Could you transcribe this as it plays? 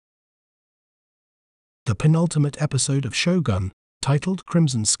The penultimate episode of Shogun, titled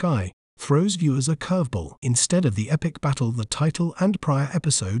Crimson Sky, throws viewers a curveball. Instead of the epic battle the title and prior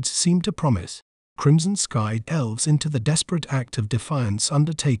episodes seem to promise, Crimson Sky delves into the desperate act of defiance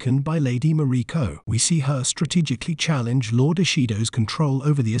undertaken by Lady Mariko. We see her strategically challenge Lord Ishido's control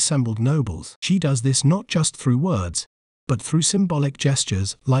over the assembled nobles. She does this not just through words, but through symbolic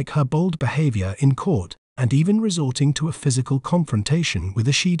gestures like her bold behavior in court, and even resorting to a physical confrontation with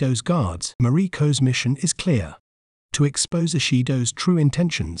Ishido's guards. Mariko's mission is clear: to expose Ishido's true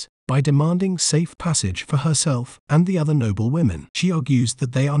intentions by demanding safe passage for herself and the other noble women. She argues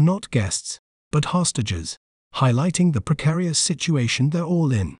that they are not guests, but hostages, highlighting the precarious situation they're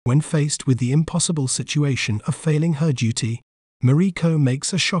all in. When faced with the impossible situation of failing her duty, Mariko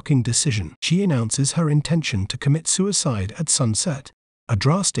makes a shocking decision. She announces her intention to commit suicide at sunset, a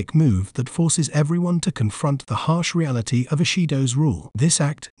drastic move that forces everyone to confront the harsh reality of Ishido's rule. This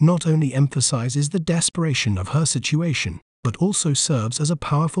act not only emphasizes the desperation of her situation, but also serves as a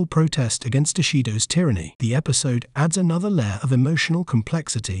powerful protest against Ishido's tyranny. The episode adds another layer of emotional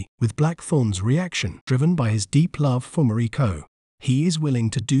complexity, with Blackthorn's reaction driven by his deep love for Mariko. He is willing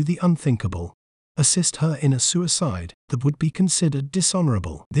to do the unthinkable, assist her in a suicide that would be considered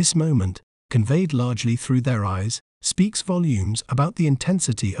dishonorable. This moment, conveyed largely through their eyes, speaks volumes about the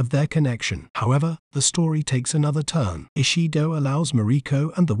intensity of their connection. However, the story takes another turn. Ishido allows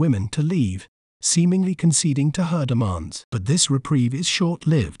Mariko and the women to leave, seemingly conceding to her demands. But this reprieve is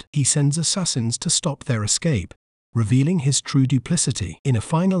short-lived. He sends assassins to stop their escape, revealing his true duplicity. In a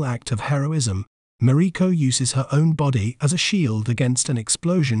final act of heroism, Mariko uses her own body as a shield against an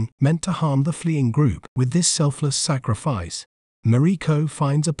explosion meant to harm the fleeing group. With this selfless sacrifice, Mariko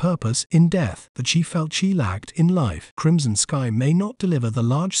finds a purpose in death that she felt she lacked in life. Crimson Sky may not deliver the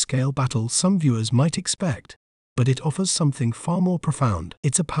large-scale battle some viewers might expect, but it offers something far more profound.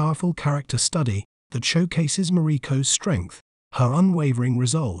 It's a powerful character study that showcases Mariko's strength, her unwavering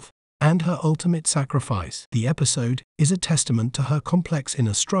resolve, and her ultimate sacrifice. The episode is a testament to her complex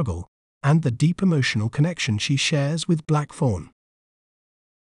inner struggle and the deep emotional connection she shares with Blackthorn.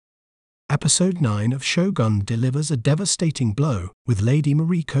 Episode 9 of Shogun delivers a devastating blow, with Lady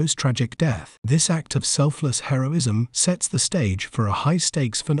Mariko's tragic death. This act of selfless heroism sets the stage for a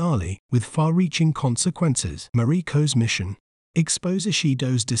high-stakes finale with far-reaching consequences. Mariko's mission: expose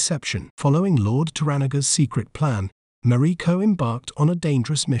Ishido's deception. Following Lord Toranaga's secret plan, Mariko embarked on a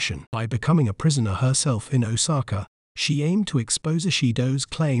dangerous mission. By becoming a prisoner herself in Osaka, she aimed to expose Ishido's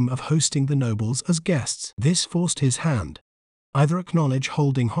claim of hosting the nobles as guests. This forced his hand: either acknowledge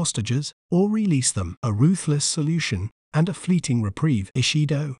holding hostages or release them. A ruthless solution and a fleeting reprieve.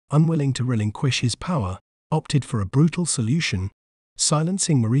 Ishido, unwilling to relinquish his power, opted for a brutal solution,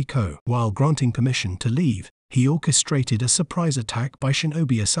 silencing Mariko. While granting permission to leave, he orchestrated a surprise attack by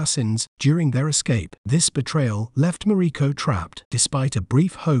shinobi assassins during their escape. This betrayal left Mariko trapped. Despite a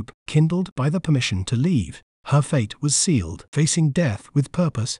brief hope kindled by the permission to leave, her fate was sealed. Facing death with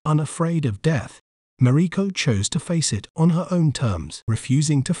purpose, unafraid of death, Mariko chose to face it on her own terms.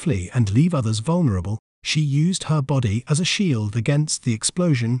 Refusing to flee and leave others vulnerable, she used her body as a shield against the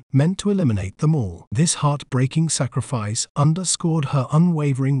explosion meant to eliminate them all. This heartbreaking sacrifice underscored her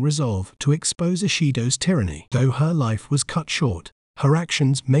unwavering resolve to expose Ishido's tyranny. Though her life was cut short, her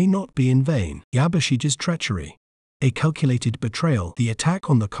actions may not be in vain. Yabashige's treachery, a calculated betrayal. The attack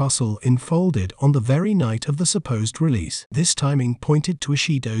on the castle unfolded on the very night of the supposed release. This timing pointed to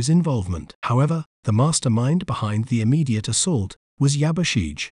Ishido's involvement. However, the mastermind behind the immediate assault was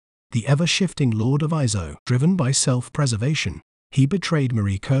Yabashige, the ever-shifting Lord of Izo. Driven by self-preservation, he betrayed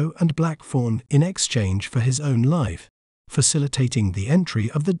Mariko and Blackthorn in exchange for his own life, facilitating the entry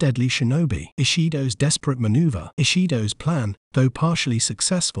of the deadly shinobi. Ishido's desperate maneuver. Ishido's plan, though partially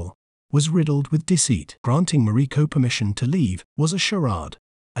successful, was riddled with deceit. Granting Mariko permission to leave was a charade,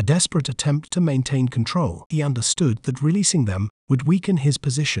 a desperate attempt to maintain control. He understood that releasing them would weaken his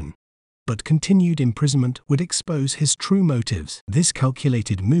position, but continued imprisonment would expose his true motives. This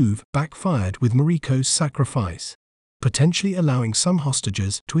calculated move backfired with Mariko's sacrifice, potentially allowing some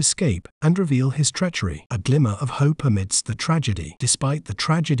hostages to escape and reveal his treachery. A glimmer of hope amidst the tragedy. Despite the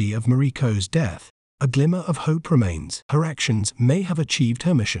tragedy of Mariko's death, a glimmer of hope remains. Her actions may have achieved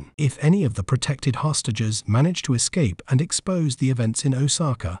her mission. If any of the protected hostages manage to escape and expose the events in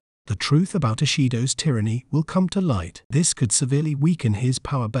Osaka, the truth about Ishido's tyranny will come to light. This could severely weaken his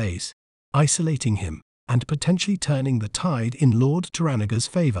power base, isolating him, and potentially turning the tide in Lord Toranaga's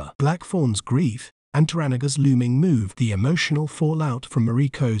favor. Blackthorn's grief and Toranaga's looming move. The emotional fallout from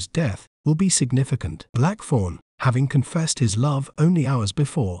Mariko's death will be significant. Blackthorn, having confessed his love only hours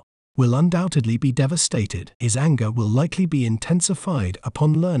before, will undoubtedly be devastated. His anger will likely be intensified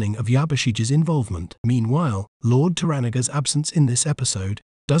upon learning of Yabashige's involvement. Meanwhile, Lord Toranaga's absence in this episode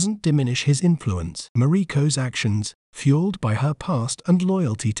doesn't diminish his influence. Mariko's actions, fueled by her past and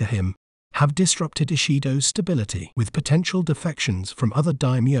loyalty to him, have disrupted Ishido's stability. With potential defections from other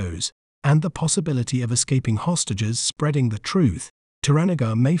daimyos and the possibility of escaping hostages spreading the truth,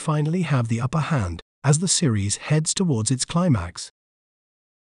 Toranaga may finally have the upper hand as the series heads towards its climax.